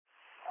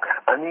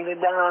I need a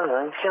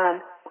dollar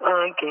shot,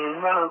 I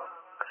can rock.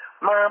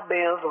 My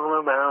bills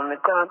all around the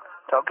clock,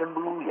 talking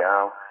blue,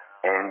 y'all.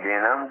 And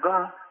then I'm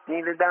gone,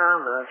 need a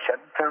dollar shot,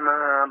 turn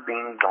my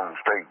beans on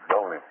straight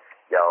rolling.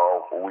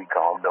 Y'all, what we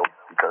call dope,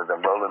 because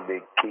I'm rolling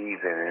big keys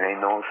and it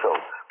ain't no show.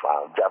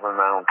 While driving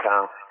around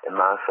town in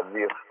my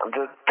Seville, I'm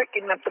just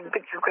picking up the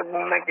bitches that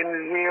we're making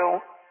the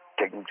deal.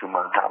 Take them to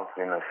my house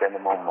and I set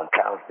them on my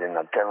couch and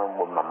I tell them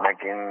what my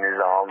making is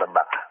all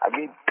about. I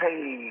get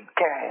paid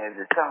cash,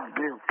 it comes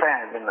real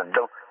fast and I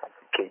don't have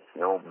to kick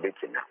no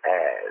bitch in the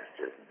ass,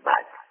 just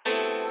nice.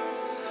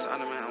 Shout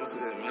out, man, what's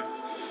good, man?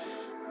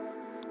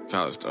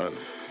 College starting.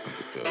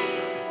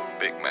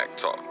 Big Mac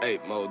talk.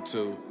 8 mode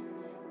 2.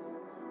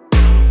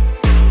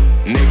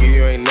 Nigga,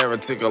 you ain't never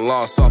took a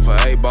loss off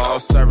a A-ball.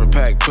 Server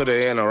pack, put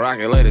it in a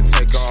rocket, let it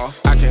take off.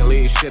 I can't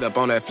leave shit up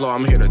on that floor,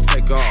 I'm here to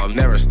take off.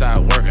 Never stop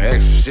working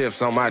extra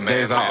shifts on my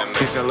days off.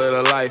 Bitch, a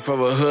little life of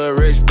a hood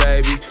rich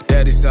baby.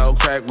 Daddy sold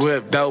crack,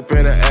 whip dope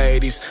in the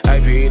 80s.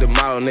 APE the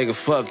model, nigga,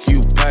 fuck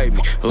you, pay me.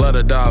 Love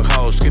the dog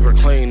hoes, keep her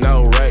clean,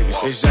 no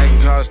rabies. This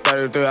jacket cost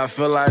 33, I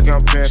feel like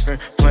I'm pimping.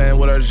 Playing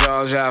with her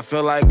jaws, yeah, I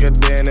feel like a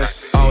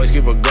dentist. Always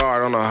keep a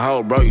guard on the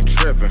hoe, bro, you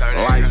tripping.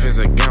 Life is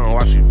a gun,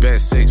 watch you bet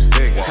 6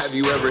 figures. Have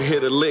you ever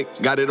hit a lick,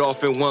 got it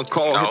off in one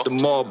call? Hit the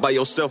mall by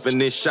yourself and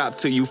then shop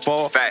till you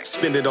fall.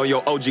 Spend it on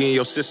your OG and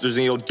your sisters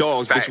and your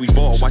dogs. Bitch, we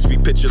ball, watch me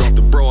pitch it off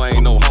the bro, I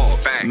ain't no hog.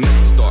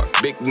 Mac Star,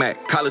 Big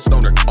Mac, college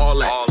stoner, all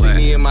that. See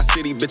me in my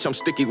city, bitch, I'm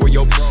sticky where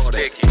your broad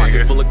at.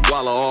 Pocket full of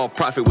guala, all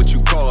profit, what you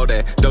call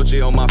that?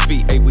 Dolce on my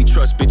feet, hey, we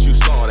trust, bitch, you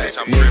saw that.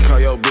 Nigga, call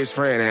your bitch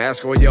friend and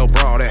ask her where your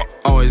broad at.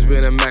 Always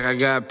been a Mac, I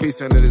got a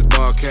piece under this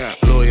ball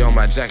cap. Louis on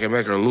my jacket,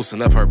 make her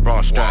loosen up her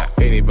bra strap.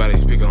 Anybody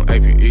speak on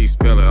APE,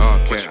 spell it all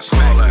caps.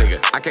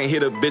 Nigga, I can't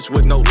hit a bitch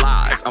with no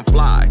lies, I'm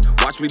fly.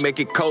 Watch me make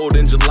it cold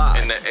in July.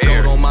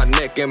 Gold on my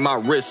neck and my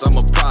wrist, I'm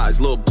a prize.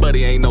 Little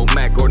buddy ain't no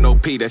Mac or no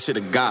P, that shit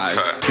a guys.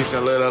 Bitch, I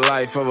live the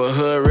life of a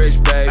hood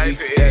rich baby.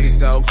 Daddy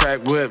sold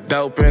crack, whip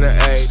dope in the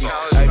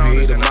 80s.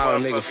 APE the model,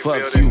 nigga, fuck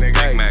you,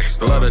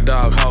 baby. Love the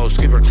dog hoes,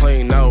 keep her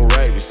clean, no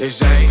rabies. This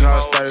jacket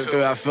cost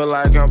 33, I feel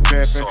like I'm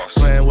pimping.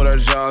 Playing with her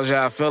jaws,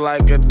 yeah, I feel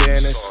like a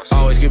dentist.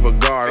 Always keep a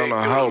guard on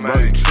the hoe,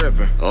 bro, you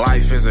tripping.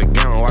 Life is a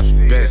gun, watch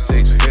you bet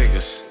 6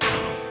 figures.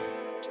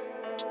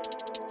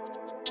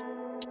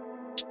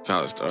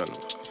 College starting,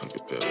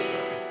 motherfucking building,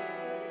 man.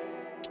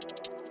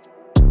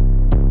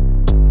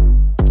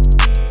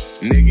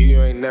 Nigga,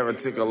 you ain't never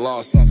took a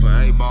loss off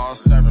an A-ball.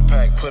 Server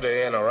pack, put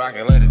it in a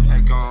rocket, let it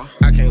take off.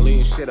 I can't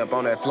leave shit up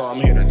on that floor, I'm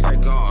here to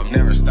take off.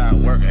 Never stop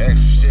working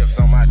extra shifts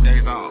on my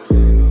days off.